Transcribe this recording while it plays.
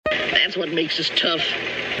That's what makes us tough.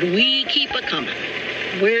 We keep a-coming.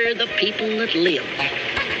 We're the people that live.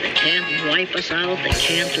 They can't wipe us out. They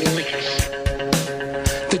can't lick us.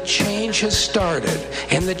 The change has started,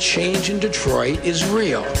 and the change in Detroit is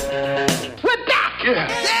real. We're back! Yeah.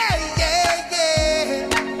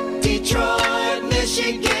 Detroit,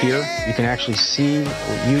 Michigan. Here, you can actually see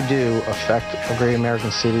what you do affect a great American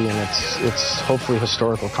city and its hopefully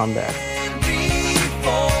historical comeback.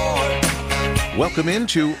 Welcome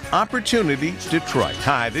into Opportunity Detroit.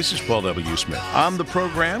 Hi, this is Paul W. Smith. On the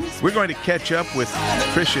program, we're going to catch up with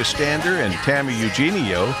Tricia Stander and Tammy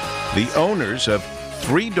Eugenio, the owners of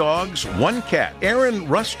 3 Dogs, 1 Cat. Aaron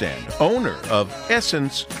Rustand, owner of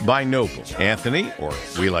Essence by Noble. Anthony, or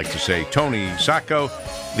we like to say Tony Sacco,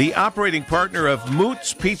 the operating partner of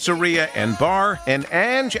Moots Pizzeria and Bar, and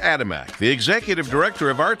Ange Adamak, the executive director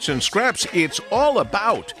of Arts and Scraps. It's all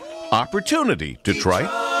about Opportunity Detroit.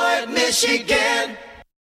 Michigan.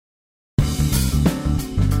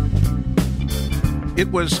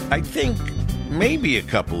 It was, I think, maybe a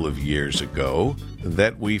couple of years ago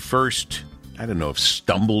that we first, I don't know if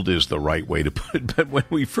stumbled is the right way to put it, but when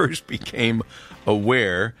we first became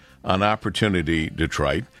aware on Opportunity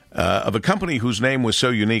Detroit of a company whose name was so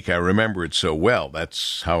unique, I remember it so well.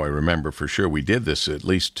 That's how I remember for sure we did this, at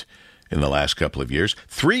least in the last couple of years.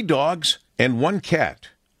 3 Dogs and 1 Cat.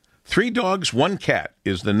 3 Dogs, 1 Cat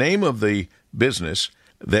is the name of the business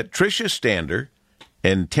that Tricia Stander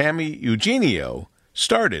and Tammy Eugenio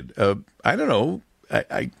started. I don't know,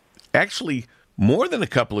 I actually more than a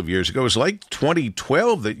couple of years ago. It was like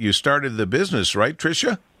 2012 that you started the business, right,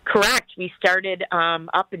 Tricia? Correct. We started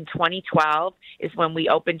up in 2012 is when we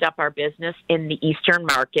opened up our business in the Eastern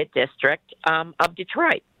Market District of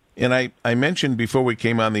Detroit. And I mentioned before we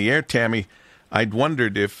came on the air, Tammy, I'd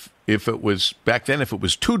wondered if it was, back then, if it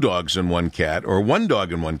was 2 dogs and 1 cat, or 1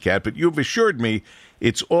 dog and 1 cat, but you've assured me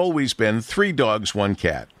it's always been 3 dogs, 1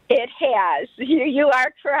 cat. It has. You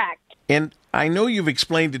are correct. And I know you've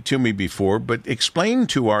explained it to me before, but explain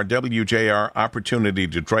to our WJR Opportunity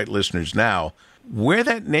Detroit listeners now where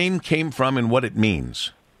that name came from and what it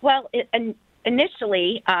means. Well,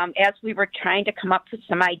 initially, as we were trying to come up with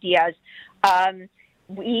some ideas,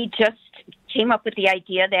 we just came up with the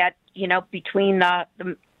idea that, between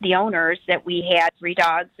the owners, that we had 3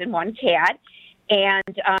 dogs and 1 cat,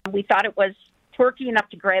 and we thought it was quirky enough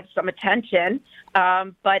to grab some attention,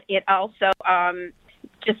 but it also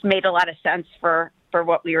just made a lot of sense for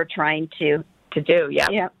what we were trying to do.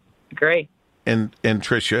 Yeah. Agree. And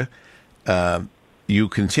Tricia, you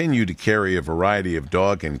continue to carry a variety of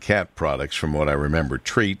dog and cat products, from what I remember,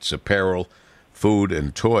 treats, apparel, food,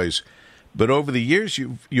 and toys. But over the years,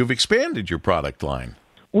 you've expanded your product line.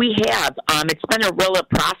 We have. It's been a real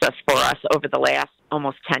process for us over the last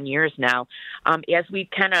almost 10 years now. As we've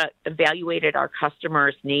kind of evaluated our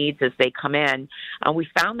customers' needs as they come in, we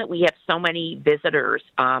found that we have so many visitors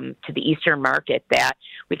to the Eastern Market that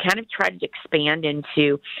we kind of tried to expand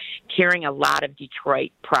into carrying a lot of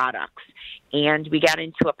Detroit products. And we got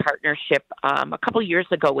into a partnership a couple years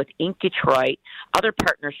ago with Ink Detroit, other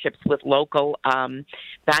partnerships with local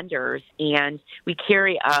vendors, and we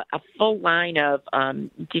carry a full line of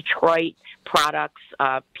Detroit products,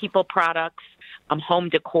 people products, home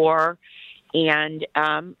decor, and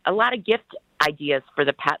a lot of gift ideas for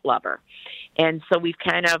the pet lover. And so we've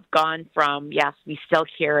kind of gone from, yes, we still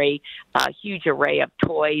carry a huge array of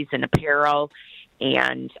toys and apparel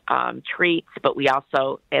and treats, but we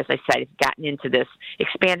also, as I said, have gotten into this,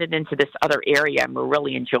 expanded into this other area, and we're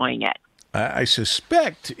really enjoying it. I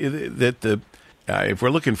suspect that if we're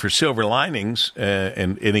looking for silver linings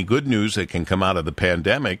and any good news that can come out of the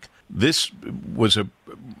pandemic, this was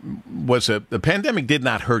the pandemic did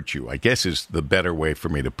not hurt you, I guess is the better way for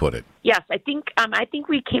me to put it. Yes, I think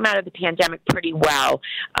we came out of the pandemic pretty well.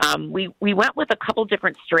 We went with a couple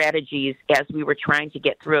different strategies as we were trying to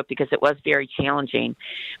get through it because it was very challenging.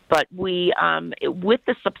 But we, with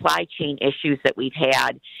the supply chain issues that we've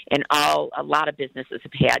had and a lot of businesses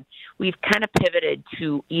have had, we've kind of pivoted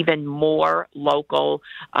to even more local,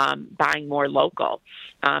 buying more local,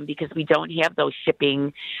 because we don't have those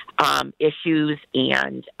shipping issues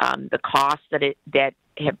and the costs that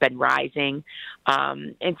have been rising.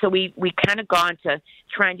 And so we kind of gone to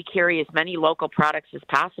trying to carry as many local products as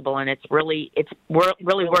possible, and it's really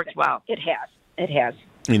worked well. It has.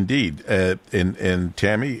 Indeed. And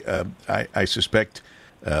Tammy, I suspect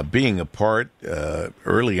being a part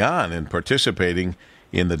early on and participating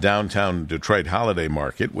in the downtown Detroit holiday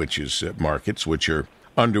market, which is markets which are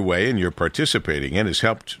underway and you're participating in, has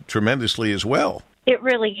helped tremendously as well. It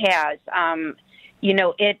really has.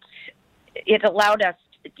 It allowed us,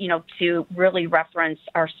 to really reference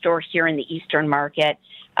our store here in the Eastern Market.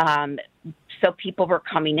 So people were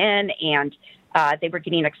coming in and they were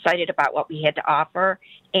getting excited about what we had to offer,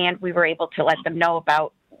 and we were able to let them know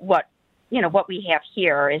about what we have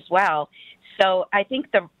here as well. So I think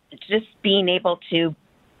just being able to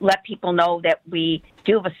let people know that we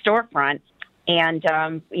do have a storefront, and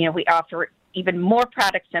we offer even more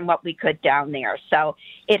products than what we could down there. So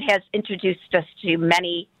it has introduced us to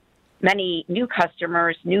many, many new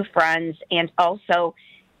customers, new friends, and also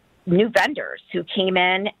new vendors who came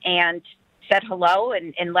in and said hello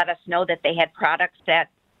and let us know that they had products that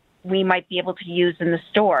we might be able to use in the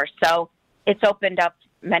store. So it's opened up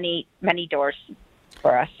many, many doors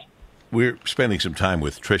for us. We're spending some time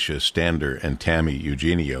with Tricia Stander and Tammy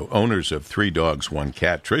Eugenio, owners of 3 Dogs, 1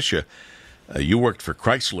 Cat. Tricia, you worked for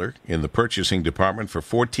Chrysler in the purchasing department for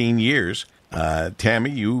 14 years. Tammy,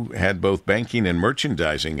 you had both banking and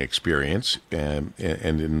merchandising experience,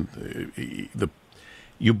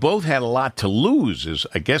 you both had a lot to lose, is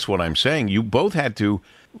I guess what I'm saying. You both had to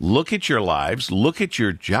look at your lives, look at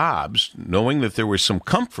your jobs, knowing that there was some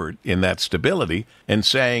comfort in that stability, and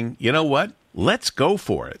saying, you know what, let's go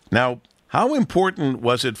for it. Now, how important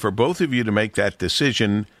was it for both of you to make that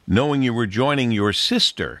decision, knowing you were joining your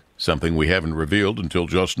sister, something we haven't revealed until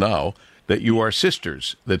just now, that you are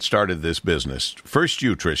sisters that started this business? First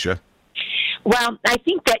you, Tricia. Well, I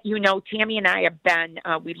think that, Tammy and I have been,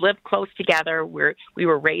 we live close together. We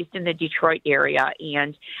were raised in the Detroit area,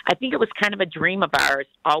 and I think it was kind of a dream of ours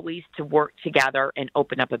always to work together and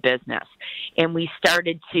open up a business. And we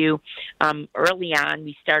started to, early on,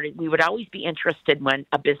 we would always be interested when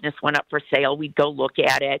a business went up for sale. We'd go look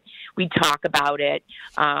at it. We'd talk about it.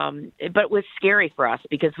 But it was scary for us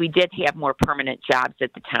because we did have more permanent jobs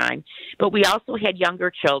at the time. But we also had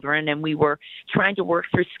younger children, and we were trying to work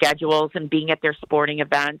through schedules and being at their sporting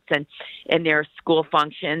events and their school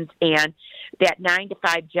functions, and that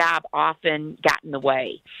 9-to-5 job often got in the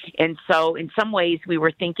way. And so in some ways we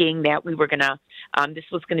were thinking that we were going to, this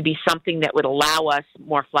was going to be something that would allow us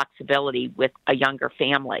more flexibility with a younger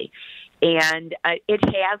family. And it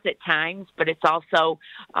has at times, but it's also,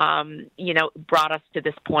 brought us to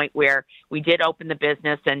this point where we did open the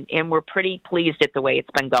business, and we're pretty pleased at the way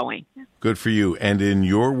it's been going. Good for you. And in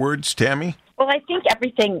your words, Tammy? Well, I think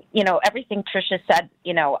everything Tricia said,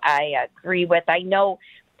 I agree with. I know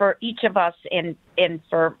for each of us and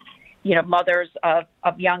for, mothers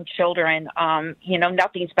of young children,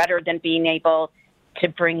 nothing's better than being able to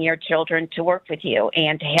bring your children to work with you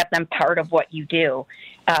and to have them part of what you do.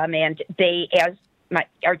 And they,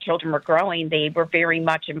 our children were growing, they were very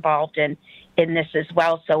much involved in this as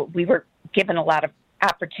well. So we were given a lot of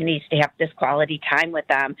opportunities to have this quality time with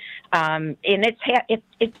them. And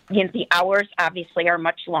the hours obviously are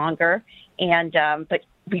much longer, and but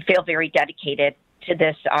we feel very dedicated to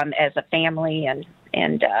this as a family and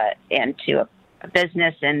to a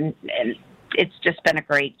business, and it's just been a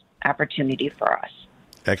great opportunity for us.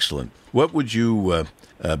 Excellent. What would you,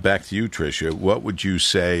 back to you, Tricia, what would you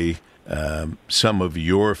say some of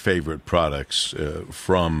your favorite products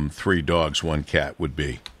from 3 Dogs, 1 Cat would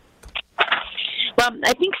be? Well,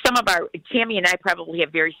 I think Tammy and I probably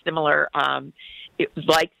have very similar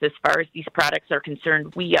likes as far as these products are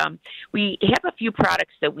concerned. We have a few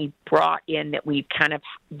products that we brought in that we've kind of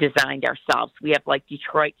designed ourselves. We have like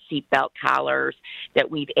Detroit seatbelt collars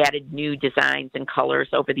that we've added new designs and colors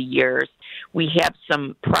over the years. We have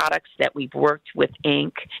some products that we've worked with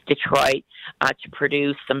Inc. Detroit to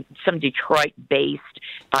produce some Detroit-based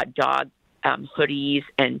dog hoodies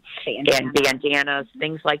and bandanas,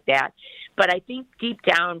 things like that. But I think deep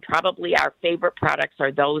down, probably our favorite products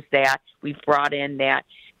are those that we've brought in that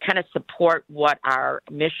kind of support what our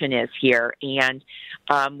mission is here. And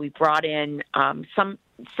we brought in some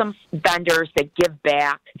vendors that give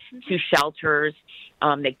back to shelters,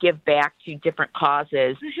 that give back to different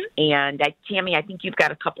causes. And Tammy, I think you've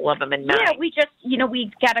got a couple of them in mind. Yeah, we just,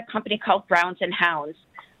 we've got a company called Browns and Hounds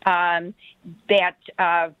that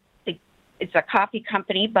it's a coffee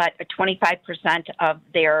company, but 25% of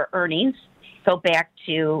their earnings go back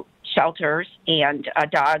to shelters and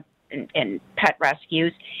dog and pet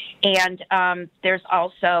rescues. And there's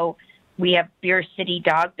also, we have Beer City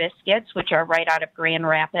Dog Biscuits, which are right out of Grand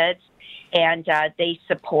Rapids, and they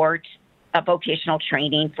support vocational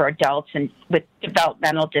training for adults and with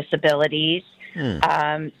developmental disabilities.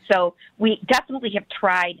 So we definitely have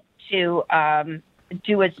tried to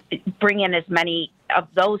bring in as many of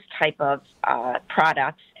those type of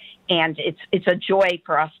products, and it's a joy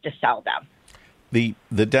for us to sell them.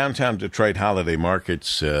 The downtown Detroit holiday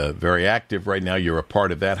market's very active right now. You're a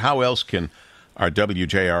part of that. How else can our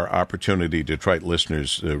WJR Opportunity Detroit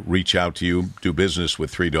listeners reach out to you, do business with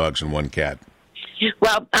 3 Dogs and 1 Cat?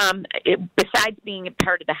 Well, besides being a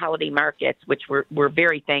part of the holiday markets, which we're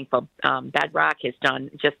very thankful, Bedrock has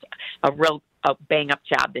done just a bang-up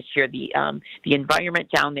job this year. The environment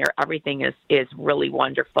down there, everything is really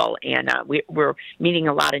wonderful, and we're meeting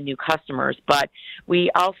a lot of new customers. But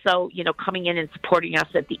we also, coming in and supporting us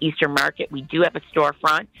at the Easter Market, we do have a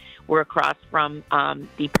storefront. We're across from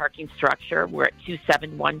the parking structure. We're at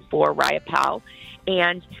 2714 Riopelle,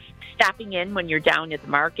 and stopping in when you're down at the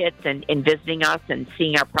markets and visiting us and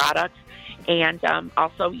seeing our products. And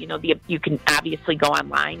also, you can obviously go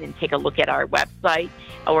online and take a look at our website,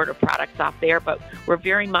 order products off there. But we're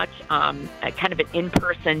very much kind of an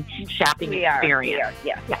in-person shopping experience.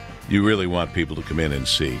 Yeah. You really want people to come in and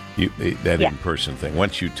see that in-person thing.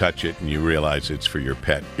 Once you touch it and you realize it's for your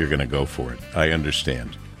pet, you're going to go for it. I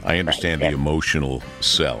understand. The emotional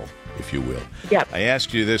sell, if you will. Yeah. I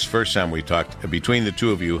asked you this first time we talked. Between the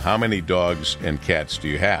two of you, how many dogs and cats do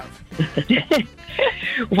you have?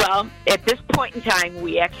 Well, at this point in time,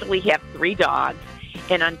 we actually have 3 dogs,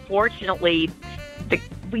 and unfortunately,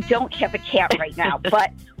 we don't have a cat right now,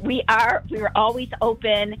 but we're always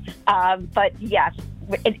open. But yes,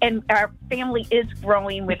 and our family is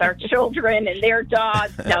growing with our children and their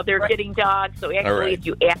dogs. Now they're getting dogs. So actually, if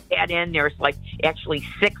you add that in, there's actually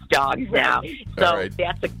 6 dogs now. So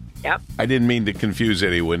that's Yep. I didn't mean to confuse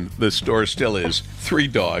anyone. The store still is 3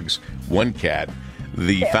 dogs, 1 cat.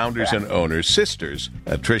 The founders and owners, sisters,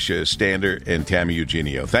 Tricia Stander and Tammy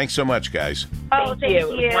Eugenio. Thanks so much, guys. Oh, thank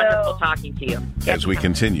you. It was wonderful talking to you. As we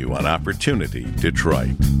continue on Opportunity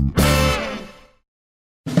Detroit.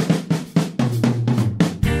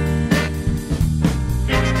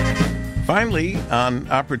 Finally, on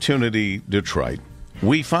Opportunity Detroit,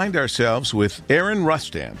 we find ourselves with Aaron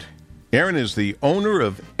Rustand. Aaron is the owner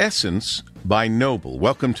of Essence by Noble.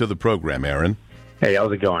 Welcome to the program, Aaron. Hey,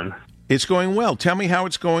 how's it going? It's going well. Tell me how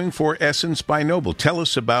it's going for Essence by Noble. Tell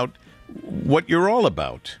us about what you're all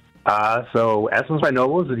about. So Essence by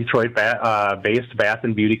Noble is a Detroit-based bath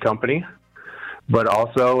and beauty company, but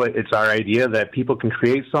also it's our idea that people can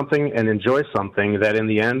create something and enjoy something that in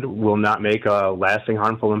the end will not make a lasting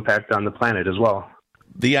harmful impact on the planet as well.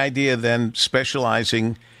 The idea then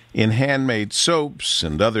specializing in handmade soaps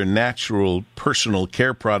and other natural personal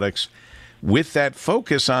care products with that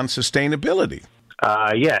focus on sustainability.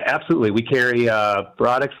 Yeah, absolutely. We carry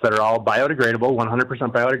products that are all biodegradable,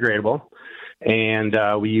 100% biodegradable,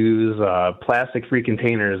 and we use plastic-free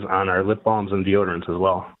containers on our lip balms and deodorants as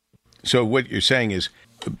well. So what you're saying is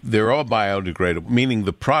they're all biodegradable, meaning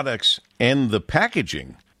the products and the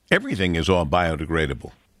packaging, everything is all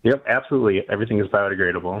biodegradable. Yep, absolutely. Everything is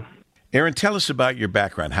biodegradable. Aaron, tell us about your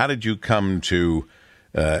background. How did you come to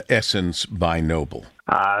Essence by Noble?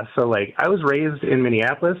 So I was raised in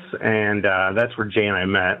Minneapolis, and that's where Jay and I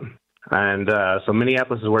met. And so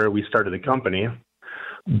Minneapolis is where we started the company.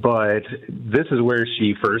 But this is where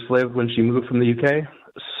she first lived when she moved from the UK.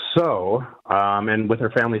 So, and with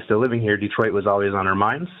her family still living here, Detroit was always on our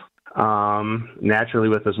minds. Naturally,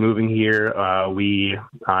 with us moving here, we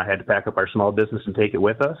had to pack up our small business and take it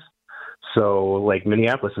with us. So,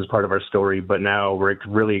 Minneapolis is part of our story, but now we're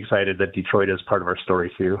really excited that Detroit is part of our story,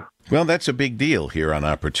 too. Well, that's a big deal here on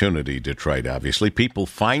Opportunity Detroit, obviously. People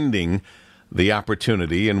finding the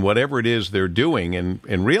opportunity in whatever it is they're doing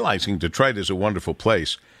and realizing Detroit is a wonderful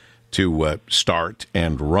place to start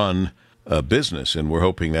and run a business. And we're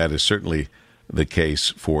hoping that is certainly the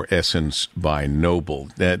case for Essence by Noble.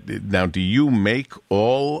 Now, do you make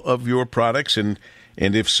all of your products? And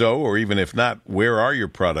if so, or even if not, where are your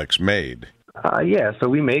products made? Yeah, so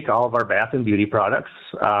we make all of our bath and beauty products.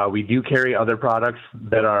 We do carry other products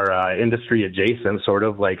that are industry adjacent, sort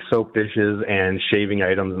of like soap dishes and shaving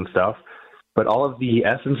items and stuff. But all of the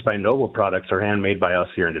Essence by Noble products are handmade by us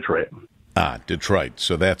here in Detroit. Detroit.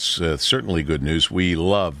 So that's certainly good news. We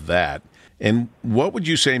love that. And what would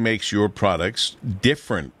you say makes your products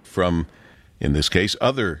different from, in this case,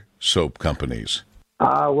 other soap companies?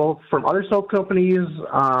 Well, from other soap companies,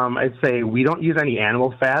 I'd say we don't use any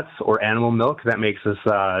animal fats or animal milk. That makes us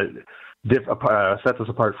sets us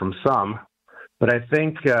apart from some. But I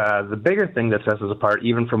think the bigger thing that sets us apart,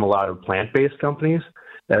 even from a lot of plant-based companies,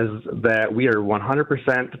 is that we are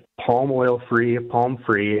 100% palm oil-free,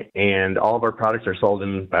 palm-free, and all of our products are sold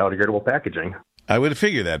in biodegradable packaging. I would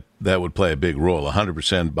figure that would play a big role,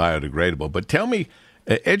 100% biodegradable. But tell me,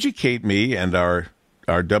 educate me and our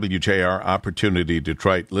WJR Opportunity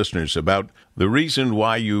Detroit listeners about the reason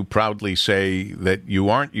why you proudly say that you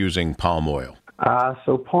aren't using palm oil.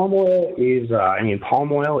 So palm oil is,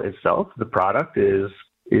 palm oil itself, the product is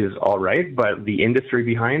is all right, but the industry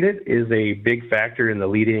behind it is a big factor in the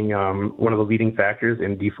leading, one of the leading factors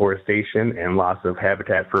in deforestation and loss of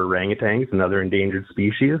habitat for orangutans and other endangered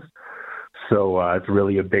species. So it's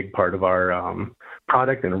really a big part of our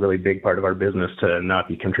product and a really big part of our business to not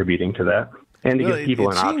be contributing to that. And to give people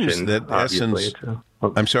an option. That Essence,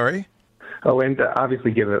 I'm sorry? Oh, and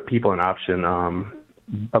obviously give people an option,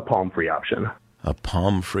 a palm-free option. A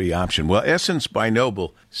palm-free option. Well, Essence by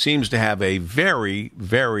Noble seems to have a very,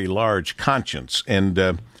 very large conscience,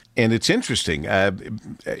 and it's interesting.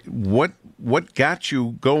 What got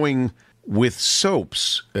you going with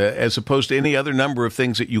soaps as opposed to any other number of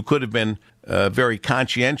things that you could have been very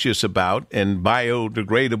conscientious about and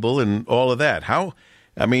biodegradable and all of that? How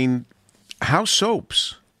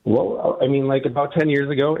soaps? Well, I mean, like about 10 years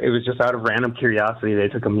ago, it was just out of random curiosity. They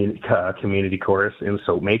took a community course in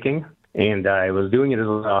soap making. And I was doing it as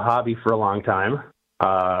a hobby for a long time.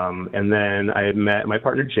 And then I met my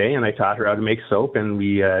partner, Jay, and I taught her how to make soap. And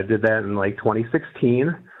we did that in like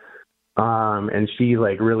 2016. And she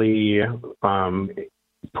like really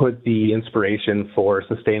put the inspiration for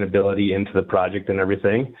sustainability into the project and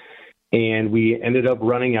everything. And we ended up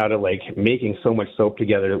running out of like making so much soap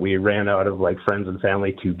together that we ran out of like friends and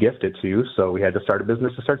family to gift it to. So we had to start a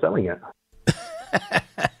business to start selling it.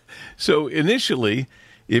 So initially,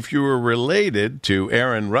 if you were related to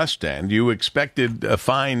Aaron Rustand, you expected a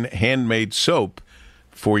fine handmade soap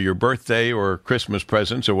for your birthday or Christmas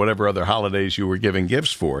presents or whatever other holidays you were giving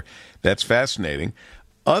gifts for. That's fascinating.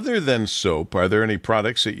 Other than soap, are there any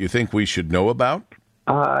products that you think we should know about?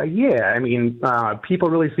 Yeah, I mean, people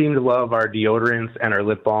really seem to love our deodorants and our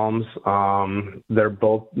lip balms. They're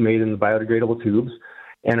both made in the biodegradable tubes.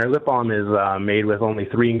 And our lip balm is made with only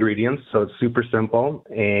 3 ingredients, so it's super simple.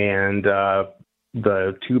 And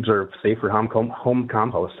the tubes are safe for home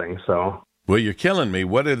composting. So, well, you're killing me.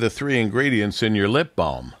 What are the 3 ingredients in your lip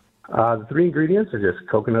balm? The 3 ingredients are just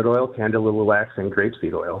coconut oil, candalilla wax, and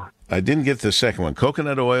grapeseed oil. I didn't get the second one.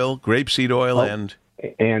 Coconut oil, grapeseed oil, and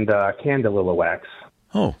candalilla wax.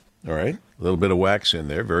 Oh, all right. A little bit of wax in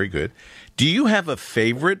there. Very good. Do you have a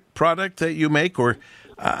favorite product that you make, or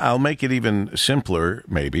I'll make it even simpler,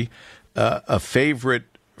 maybe, a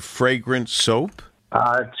favorite fragrance soap?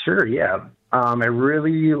 Sure, yeah. I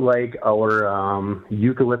really like our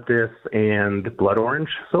eucalyptus and blood orange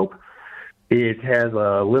soap. It has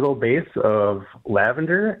a little base of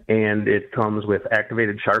lavender, and it comes with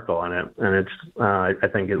activated charcoal in it. And it's, I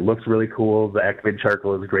think it looks really cool. The activated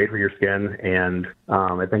charcoal is great for your skin, and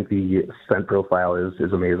I think the scent profile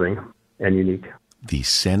is amazing and unique. The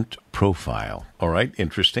scent profile. All right,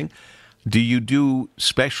 interesting. Do you do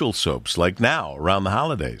special soaps like now around the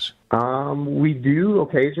holidays? We do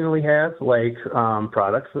occasionally have like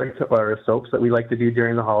products like or soaps that we like to do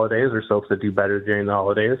during the holidays, or soaps that do better during the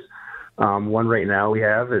holidays. One right now we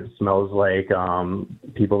have, it smells like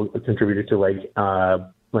people contributed to like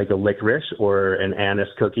a licorice or an anise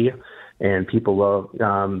cookie. And people love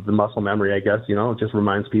the muscle memory, I guess, it just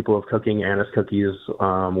reminds people of cooking anise cookies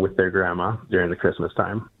with their grandma during the Christmas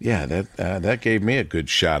time. Yeah, that gave me a good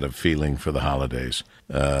shot of feeling for the holidays.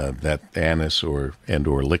 That anise or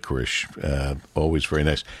licorice, always very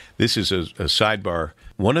nice. This is a sidebar.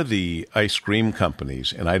 One of the ice cream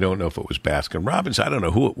companies, and I don't know if it was Baskin-Robbins, I don't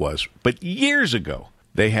know who it was, but years ago,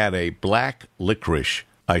 they had a black licorice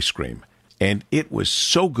ice cream, and it was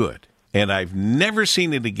so good, and I've never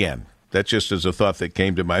seen it again. That just is a thought that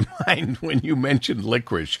came to my mind when you mentioned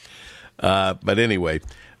licorice. But anyway,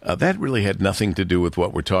 that really had nothing to do with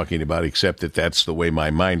what we're talking about, except that that's the way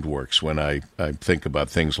my mind works when I think about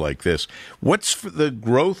things like this. What's the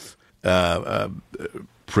growth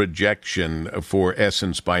projection for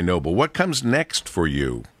Essence by Noble? What comes next for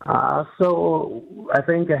you? So I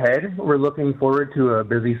think ahead, we're looking forward to a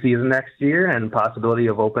busy season next year and possibility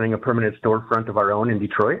of opening a permanent storefront of our own in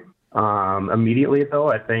Detroit. Immediately, though,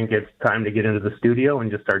 I think it's time to get into the studio and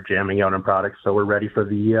just start jamming out on products. So we're ready for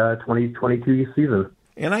the 2022 season.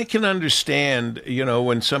 And I can understand,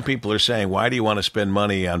 when some people are saying, why do you want to spend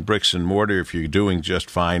money on bricks and mortar if you're doing just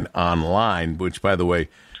fine online? Which, by the way,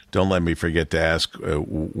 don't let me forget to ask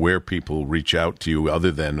where people reach out to you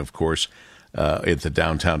other than, of course, at the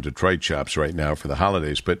downtown Detroit shops right now for the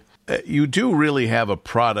holidays. But you do really have a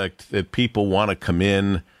product that people want to come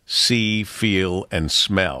in, see, feel, and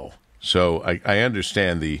smell. So I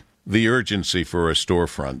understand the urgency for a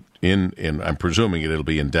storefront in I'm presuming it'll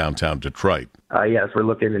be in downtown Detroit. Yes, we're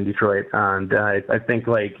looking in Detroit, and I think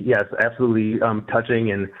yes, absolutely. Touching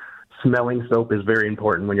and smelling soap is very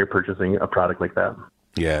important when you're purchasing a product like that.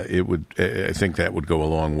 Yeah, it would. I think that would go a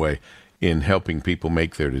long way. in helping people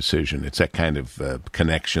make their decision. It's that kind of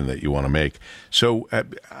connection that you want to make. So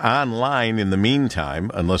online, in the meantime,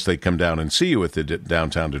 unless they come down and see you at the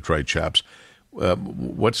downtown Detroit shops,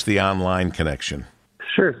 what's the online connection?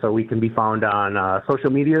 Sure. So we can be found on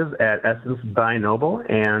social medias at Essence by Noble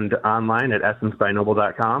and online at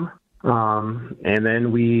essencebynoble.com. And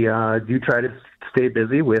then we do try to stay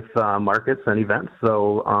busy with markets and events.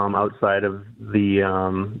 So outside of the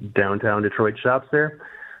downtown Detroit shops there,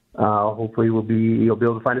 hopefully you'll be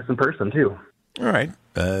able to find us in person too. All right.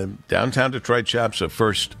 Downtown Detroit shops a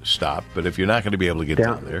first stop, but if you're not going to be able to get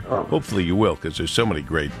down there, hopefully you will, because there's so many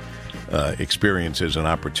great experiences and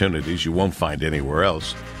opportunities you won't find anywhere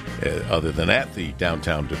else other than at the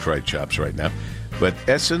downtown Detroit shops right now. But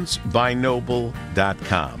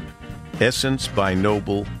essencebynoble.com.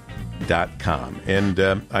 essencebynoble.com. And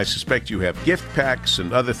I suspect you have gift packs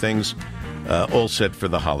and other things all set for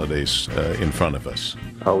the holidays in front of us.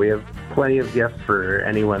 Oh, we have plenty of gifts for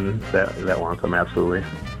anyone that wants them, absolutely.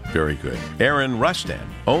 Very good. Aaron Rustan,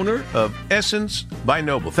 owner of Essence by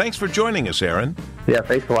Noble. Thanks for joining us, Aaron. Yeah,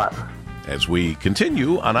 thanks a lot. As we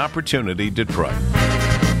continue on Opportunity Detroit.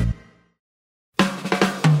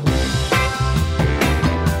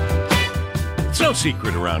 It's no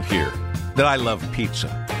secret around here that I love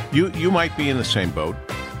pizza. You might be in the same boat,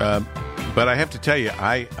 but I have to tell you,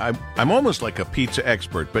 I'm almost like a pizza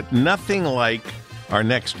expert, but nothing like our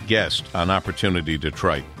next guest on Opportunity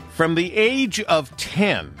Detroit. From the age of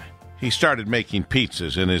 10, he started making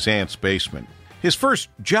pizzas in his aunt's basement. His first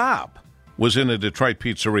job was in a Detroit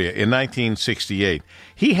pizzeria in 1968.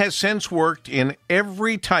 He has since worked in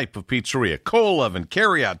every type of pizzeria, coal oven,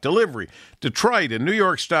 carryout, delivery, Detroit and New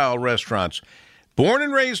York-style restaurants. Born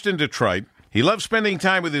and raised in Detroit, he loves spending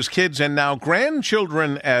time with his kids and now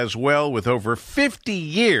grandchildren as well, with over 50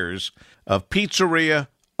 years of pizzeria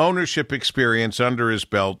ownership experience under his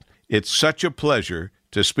belt. It's such a pleasure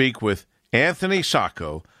to speak with Anthony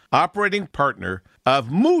Sacco, operating partner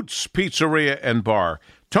of Moots Pizzeria and Bar.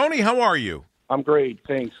 Tony, how are you? I'm great,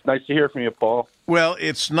 thanks. Nice to hear from you, Paul. Well,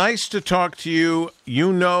 it's nice to talk to you.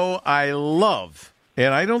 You know I love,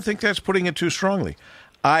 and I don't think that's putting it too strongly,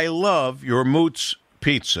 I love your Moots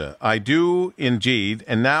Pizza. I do indeed.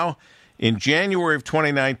 And now, in January of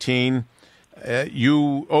 2019,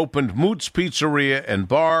 you opened Moots Pizzeria and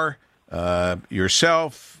Bar.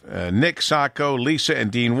 Yourself, Nick Sacco, Lisa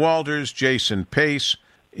and Dean Walters, Jason Pace.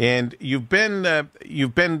 And you've been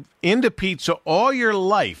into pizza all your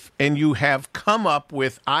life, and you have come up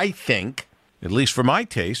with, I think, at least for my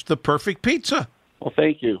taste, the perfect pizza. Well,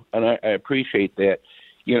 thank you, and I appreciate that.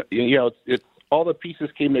 You know, it's all the pieces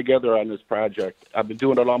came together on this project. I've been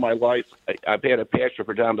doing it all my life. I've had a passion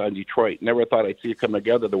for downtown Detroit. Never thought I'd see it come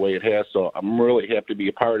together the way it has. So I'm really happy to be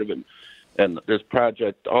a part of it. And this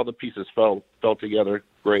project, all the pieces fell together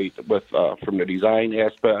great. With from the design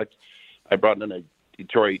aspect, I brought in a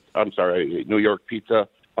New York pizza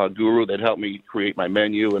guru that helped me create my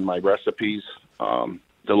menu and my recipes. The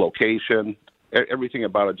location, everything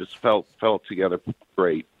about it just fell together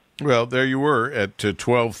great. Well, there you were at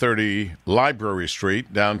 1230 Library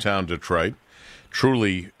Street, downtown Detroit.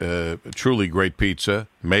 Truly great pizza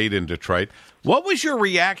made in Detroit. What was your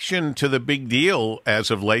reaction to the big deal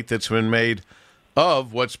as of late that's been made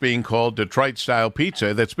of what's being called Detroit-style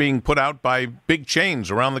pizza that's being put out by big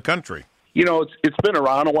chains around the country? You know, it's been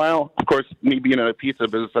around a while. Of course, me being in a pizza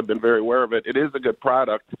business, I've been very aware of it. It is a good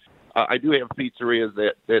product. I do have pizzerias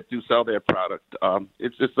that do sell that product.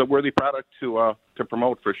 It's a worthy product to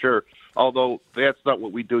promote for sure. Although that's not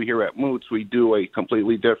what we do here at Moots. We do a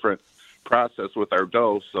completely different process with our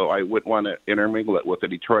dough, so I wouldn't want to intermingle it with a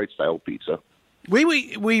Detroit-style pizza.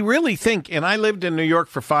 We really think, and I lived in New York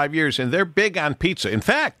for 5 years, and they're big on pizza. In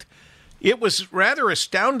fact, it was rather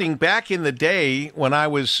astounding back in the day when I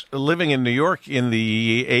was living in New York in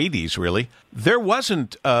the 80s, really. There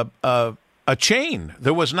wasn't a chain.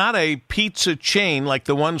 There was not a pizza chain like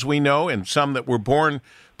the ones we know, and some that were born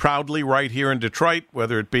proudly right here in Detroit,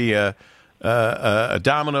 whether it be a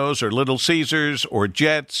Domino's or Little Caesars or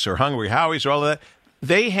Jets or Hungry Howie's or all of that.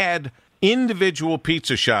 They had individual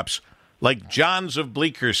pizza shops like John's of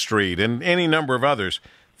Bleecker Street and any number of others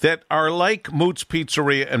that are like Moots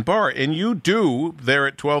Pizzeria and Bar. And you do, there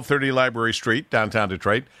at 1230 Library Street, downtown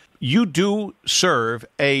Detroit, you do serve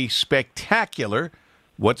a spectacular,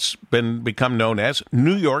 what's become known as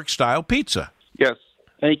New York-style pizza. Yes,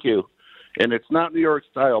 thank you. And it's not New York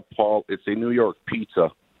style, Paul. It's a New York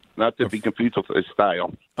pizza, not to be confused with a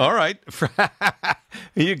style. All right.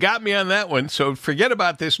 You got me on that one. So forget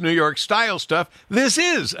about this New York style stuff. This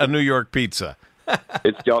is a New York pizza.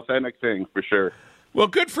 It's the authentic thing, for sure. Well,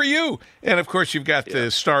 good for you. And, of course, you've got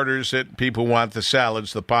the starters that people want, the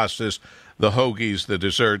salads, the pastas, the hoagies, the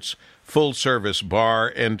desserts, full-service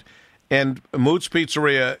bar. And Moot's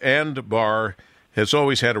Pizzeria and Bar has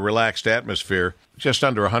always had a relaxed atmosphere, just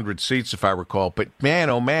under 100 seats, if I recall. But, man,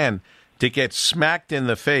 oh, man, to get smacked in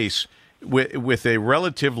the face with a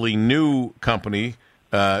relatively new company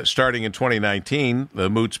starting in 2019, the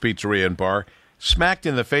Moot's Pizzeria and Bar, smacked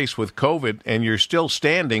in the face with COVID, and you're still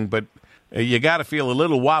standing, but you got to feel a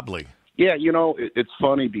little wobbly. Yeah, it's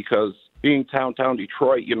funny because being downtown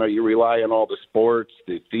Detroit, you rely on all the sports,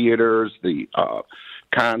 the theaters, the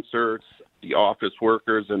concerts, the office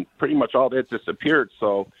workers, and pretty much all that disappeared.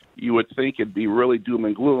 So you would think it'd be really doom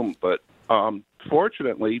and gloom, but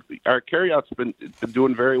fortunately, our carryout's been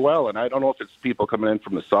doing very well, and I don't know if it's people coming in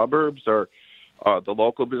from the suburbs or the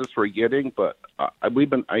local business we're getting, but I've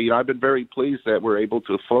been very pleased that we're able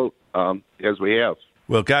to float as we have.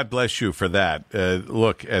 Well, God bless you for that.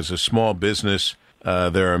 Look, as a small business,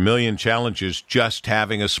 there are a million challenges just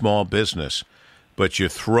having a small business, but you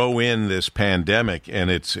throw in this pandemic, and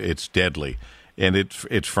it's deadly. And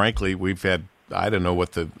it's frankly, we've had, I don't know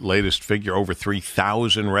what the latest figure, over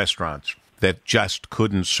 3,000 restaurants that just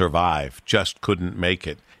couldn't survive, just couldn't make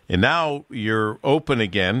it. And now you're open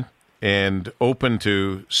again and open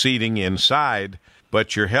to seating inside,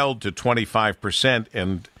 but you're held to 25%,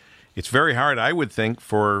 and it's very hard, I would think,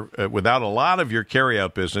 for without a lot of your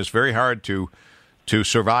carryout business, very hard to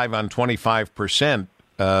survive on 25%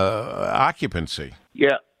 occupancy.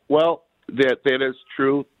 Yeah, well, that is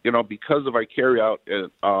true. Because of our carryout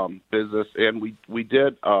business, and we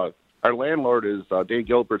did. Our landlord is Dan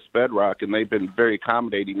Gilbert's Bedrock, and they've been very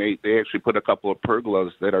accommodating. They actually put a couple of pergolas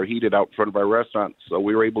that are heated out in front of our restaurant, so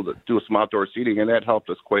we were able to do some outdoor seating, and that helped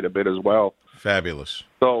us quite a bit as well. Fabulous.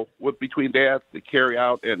 So between that, the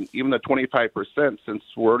carryout, and even the 25%, since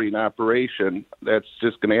we're already in operation, that's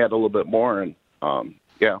just going to add a little bit more. And we're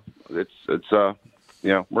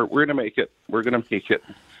going to make it. We're going to make it.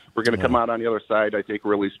 We're going to come out on the other side, I think,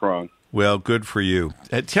 really strong. Well, good for you.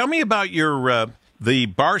 Tell me about your the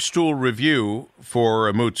Barstool review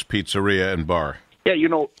for Moot's Pizzeria and Bar. Yeah,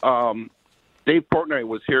 Dave Portnoy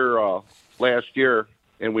was here last year,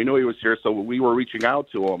 and we knew he was here, so we were reaching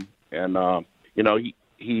out to him, and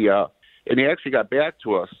he actually got back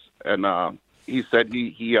to us, and he said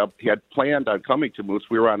he had planned on coming to Moot's.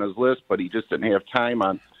 We were on his list, but he just didn't have time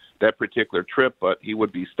on that particular trip, but he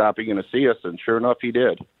would be stopping in to see us, and sure enough, he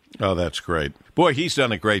did. Oh, that's great. Boy, he's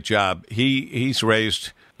done a great job. He's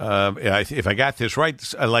raised, if I got this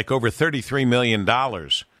right, like over $33 million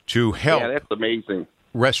to help. Yeah, that's amazing.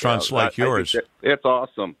 Restaurants like yours. It's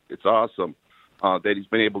awesome. It's awesome that he's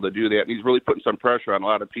been able to do that, and he's really putting some pressure on a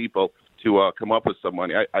lot of people to come up with some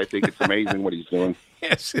money. I think it's amazing what he's doing.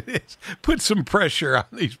 Yes, it is. Put some pressure on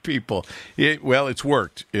these people. It's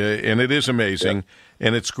worked, and it is amazing,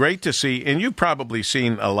 and it's great to see. And you've probably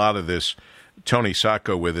seen a lot of this. Tony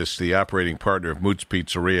Sacco with us, the operating partner of Moot's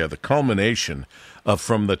Pizzeria, the culmination of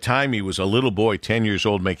from the time he was a little boy, 10 years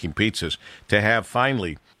old, making pizzas, to have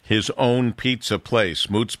finally his own pizza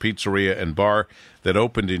place, Moot's Pizzeria and Bar, that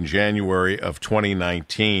opened in January of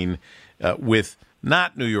 2019 with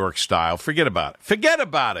not New York style. Forget about it. Forget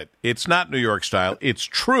about it. It's not New York style. It's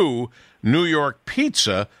true New York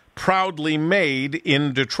pizza, proudly made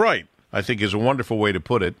in Detroit, I think is a wonderful way to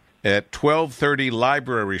put it. At 1230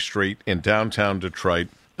 Library Street in downtown Detroit.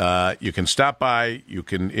 You can stop by. You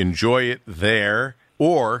can enjoy it there.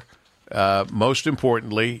 Or, most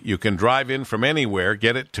importantly, you can drive in from anywhere,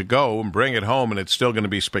 get it to go, and bring it home, and it's still going to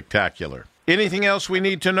be spectacular. Anything else we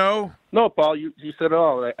need to know? No, Paul, you said it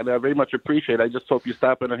all, and I very much appreciate it. I just hope you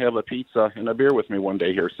stop in and have a pizza and a beer with me one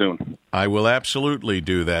day here soon. I will absolutely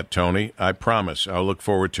do that, Tony. I promise. I'll look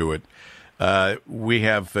forward to it. We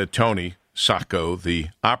have Tony Sacco, the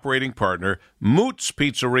operating partner, Moot's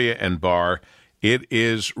Pizzeria and Bar. It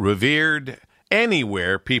is revered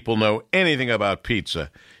anywhere people know anything about pizza.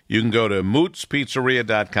 You can go to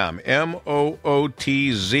mootspizzeria.com,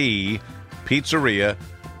 MOOTZ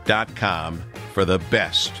pizzeria.com for the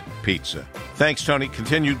best pizza. Thanks, Tony.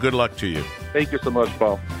 Continued good luck to you. Thank you so much,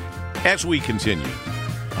 Paul. As we continue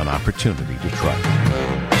on Opportunity Detroit.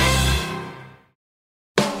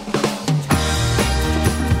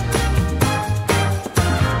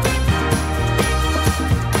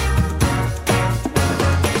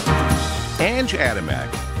 Ange Adamak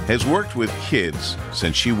has worked with kids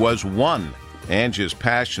since she was 1. Ange is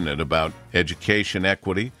passionate about education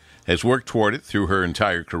equity, has worked toward it through her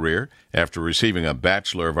entire career. After receiving a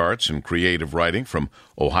Bachelor of Arts in Creative Writing from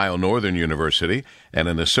Ohio Northern University and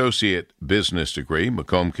an Associate Business degree,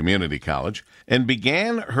 Macomb Community College, and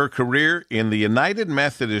began her career in the United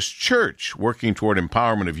Methodist Church, working toward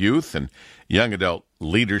empowerment of youth and young adult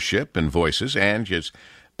leadership and voices. Ange is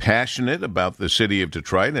passionate about the city of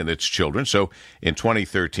Detroit and its children. So in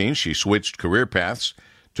 2013, she switched career paths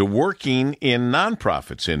to working in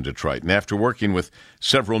nonprofits in Detroit. And after working with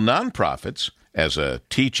several nonprofits as a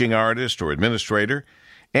teaching artist or administrator,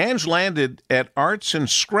 Ange landed at Arts and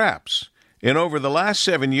Scraps. And over the last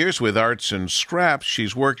 7 years with Arts and Scraps,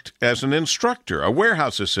 she's worked as an instructor, a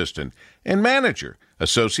warehouse assistant, and manager,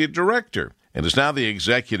 associate director, and is now the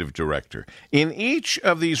executive director. In each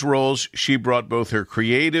of these roles, she brought both her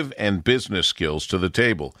creative and business skills to the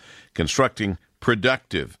table, constructing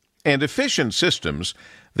productive and efficient systems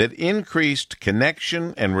that increased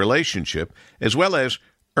connection and relationship, as well as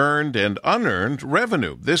earned and unearned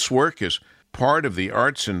revenue. This work is part of the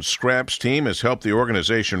Arts and Scraps team, has helped the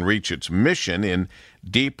organization reach its mission in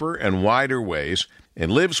deeper and wider ways, and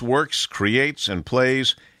lives, works, creates, and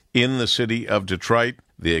plays in the city of Detroit.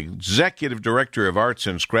 The executive director of Arts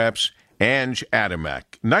and Scraps, Ange Adamek.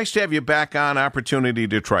 Nice to have you back on Opportunity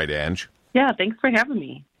Detroit, Ange. Yeah, thanks for having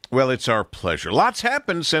me. Well, it's our pleasure. Lots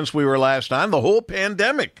happened since we were last on. The whole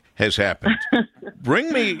pandemic has happened.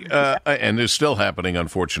 Bring me, and is still happening,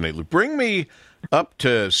 unfortunately, bring me up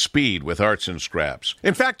to speed with Arts and Scraps.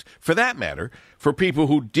 In fact, for that matter, for people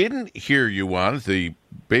who didn't hear you on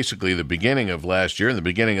basically the beginning of last year and the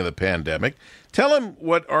beginning of the pandemic, tell them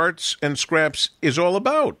what Arts and Scraps is all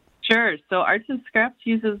about. Sure. So Arts and Scraps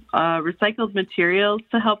uses recycled materials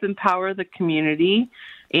to help empower the community,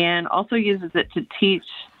 and also uses it to teach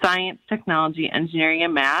science, technology, engineering,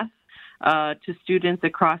 and math to students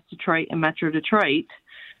across Detroit and Metro Detroit.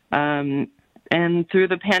 And through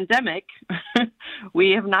the pandemic,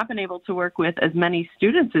 we have not been able to work with as many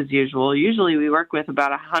students as usual. Usually we work with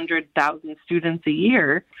about 100,000 students a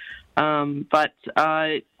year, but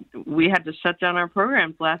we had to shut down our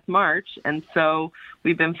programs last March, and so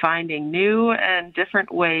we've been finding new and different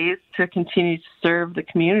ways to continue to serve the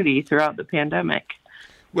community throughout the pandemic.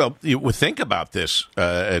 Well, you would think about this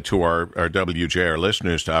to our WJR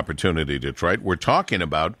listeners, to Opportunity Detroit. We're talking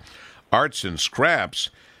about Arts and Scraps,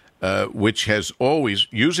 which has always,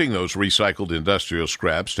 using those recycled industrial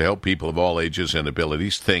scraps to help people of all ages and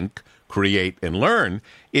abilities think, create, and learn.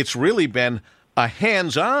 It's really been a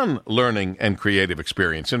hands-on learning and creative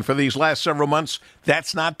experience. And for these last several months,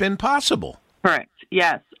 that's not been possible. Correct.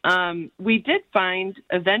 Yes. We did find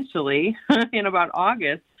eventually, in about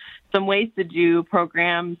August, some ways to do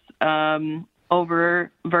programs over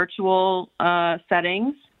virtual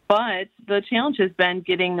settings, but the challenge has been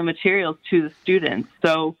getting the materials to the students.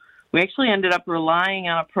 So we actually ended up relying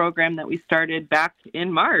on a program that we started back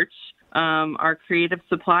in March, our Creative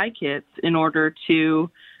Supply Kits, in order to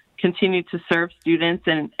continue to serve students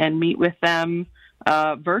and meet with them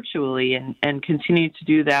virtually and continue to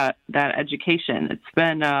do that education. It's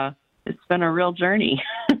been a real journey.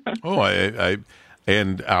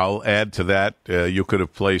 And I'll add to that, you could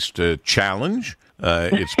have placed a challenge.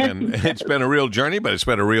 It's been a real journey, but it's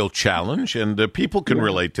been a real challenge, and people can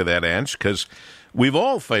relate to that, Ange, because we've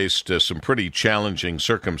all faced some pretty challenging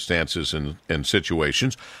circumstances and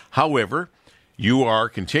situations. However, you are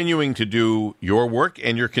continuing to do your work,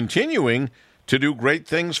 and you're continuing to do great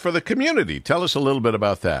things for the community. Tell us a little bit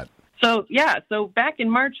about that. So back in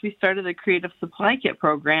March, we started the Creative Supply Kit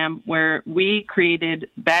program, where we created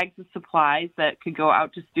bags of supplies that could go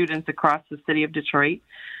out to students across the city of Detroit.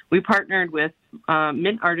 We partnered with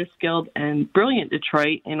Mint Artists Guild and Brilliant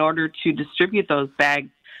Detroit in order to distribute those bags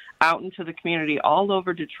out into the community all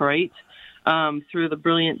over Detroit through the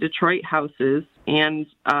Brilliant Detroit houses. And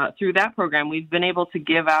through that program, we've been able to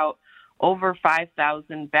give out over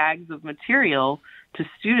 5,000 bags of material to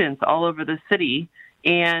students all over the city.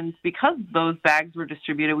 And because those bags were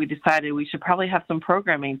distributed, we decided we should probably have some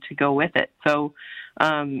programming to go with it. So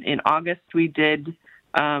in August, we did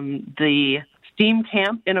the STEAM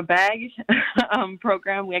Camp in a Bag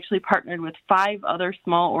program. We actually partnered with 5 other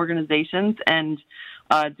small organizations and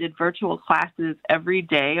did virtual classes every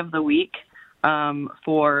day of the week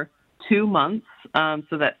for 2 months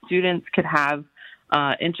so that students could have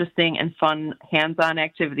interesting and fun hands-on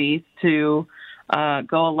activities to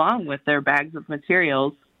go along with their bags of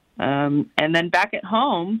materials. And then back at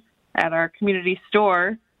home at our community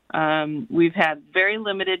store, we've had very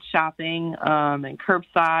limited shopping and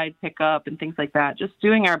curbside pickup and things like that, just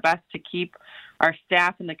doing our best to keep our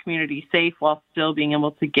staff and the community safe while still being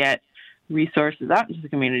able to get resources out into the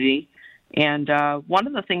community. And one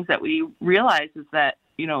of the things that we realized is that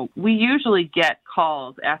we usually get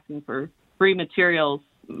calls asking for free materials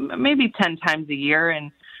maybe 10 times a year,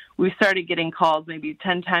 and we started getting calls maybe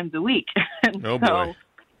 10 times a week. And boy.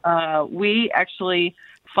 We actually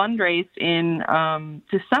fundraised in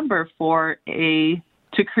December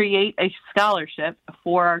to create a scholarship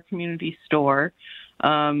for our community store,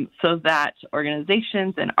 so that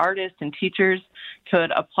organizations and artists and teachers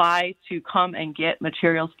could apply to come and get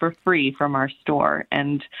materials for free from our store.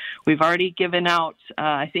 And we've already given out,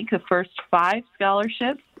 I think, the first 5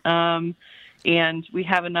 scholarships, and we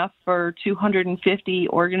have enough for 250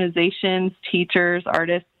 organizations, teachers,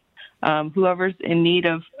 artists, whoever's in need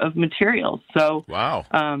of materials. So, wow.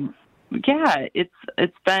 Yeah,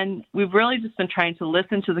 we've really just been trying to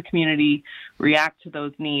listen to the community, react to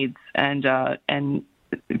those needs, and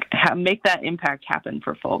make that impact happen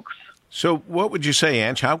for folks. So what would you say,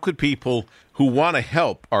 Ange? How could people who want to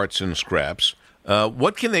help Arts and Scraps,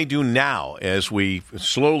 what can they do now as we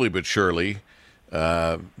slowly but surely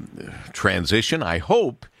transition, I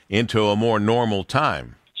hope, into a more normal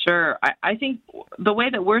time? Sure. I think the way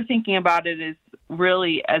that we're thinking about it is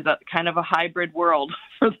really as a kind of a hybrid world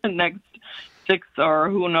for the next 6 or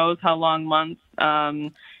who knows how long months.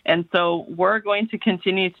 And so we're going to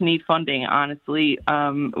continue to need funding, honestly.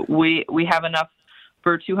 We have enough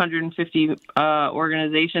for 250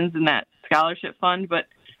 organizations in that scholarship fund, but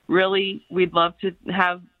really we'd love to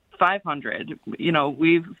have 500.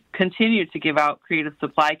 We've continued to give out creative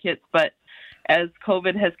supply kits, but as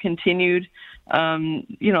COVID has continued,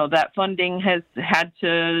 that funding has had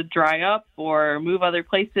to dry up or move other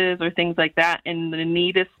places or things like that, and the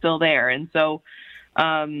need is still there. And so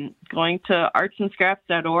going to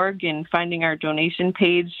artsandscraps.org and finding our donation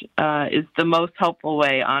page is the most helpful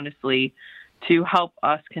way, honestly, to help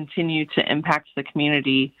us continue to impact the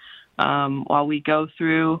community while we go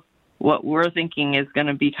through what we're thinking is going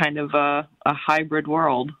to be kind of a hybrid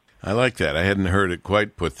world. I like that. I hadn't heard it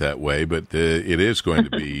quite put that way, but it is going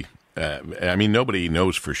to be, nobody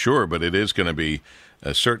knows for sure, but it is going to be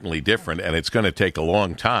certainly different, and it's going to take a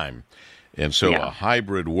long time. And so a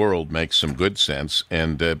hybrid world makes some good sense,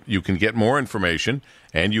 and you can get more information,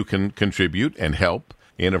 and you can contribute and help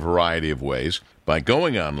in a variety of ways by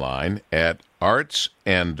going online at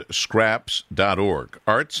artsandscraps.org,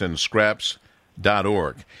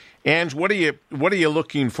 artsandscraps.org. And what are you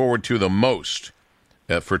looking forward to the most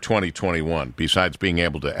for 2021, besides being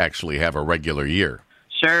able to actually have a regular year?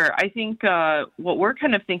 Sure. I think what we're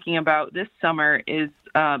kind of thinking about this summer is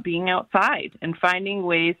being outside and finding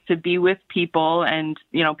ways to be with people. And,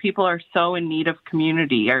 people are so in need of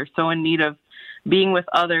community, are so in need of being with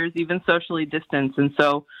others, even socially distanced. And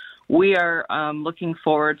so we are looking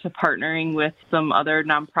forward to partnering with some other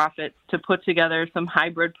nonprofits to put together some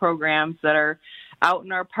hybrid programs that are out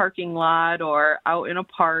in our parking lot or out in a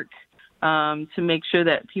park, to make sure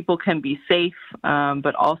that people can be safe,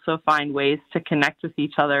 but also find ways to connect with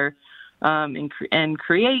each other and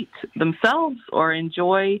create themselves or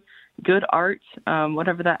enjoy good art,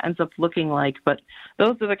 whatever that ends up looking like. But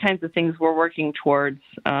those are the kinds of things we're working towards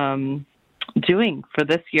doing for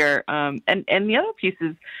this year. And the other piece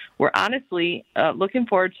is we're honestly looking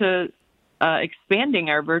forward to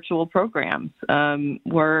expanding our virtual programs.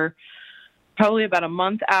 We're probably about a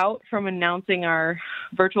month out from announcing our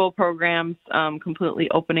virtual programs completely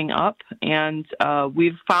opening up, and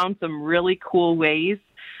we've found some really cool ways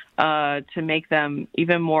to make them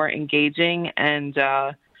even more engaging, and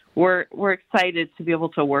we're excited to be able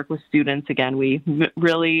to work with students again. We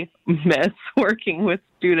really miss working with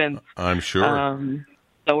students. I'm sure.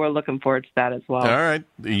 So we're looking forward to that as well. All right.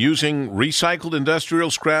 Using recycled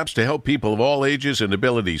industrial scraps to help people of all ages and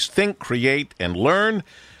abilities think, create, and learn.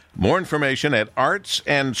 More information at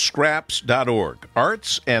artsandscraps.org.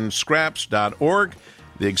 Artsandscraps.org.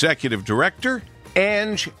 The executive director,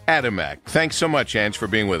 Ange Adamek. Thanks so much, Ange, for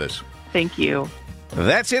being with us. Thank you.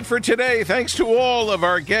 That's it for today. Thanks to all of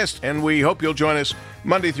our guests, and we hope you'll join us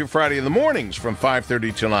Monday through Friday in the mornings from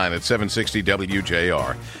 5:30 to 9 at 760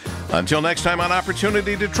 WJR. Until next time on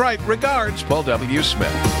Opportunity Detroit, regards, Paul W.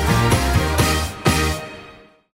 Smith.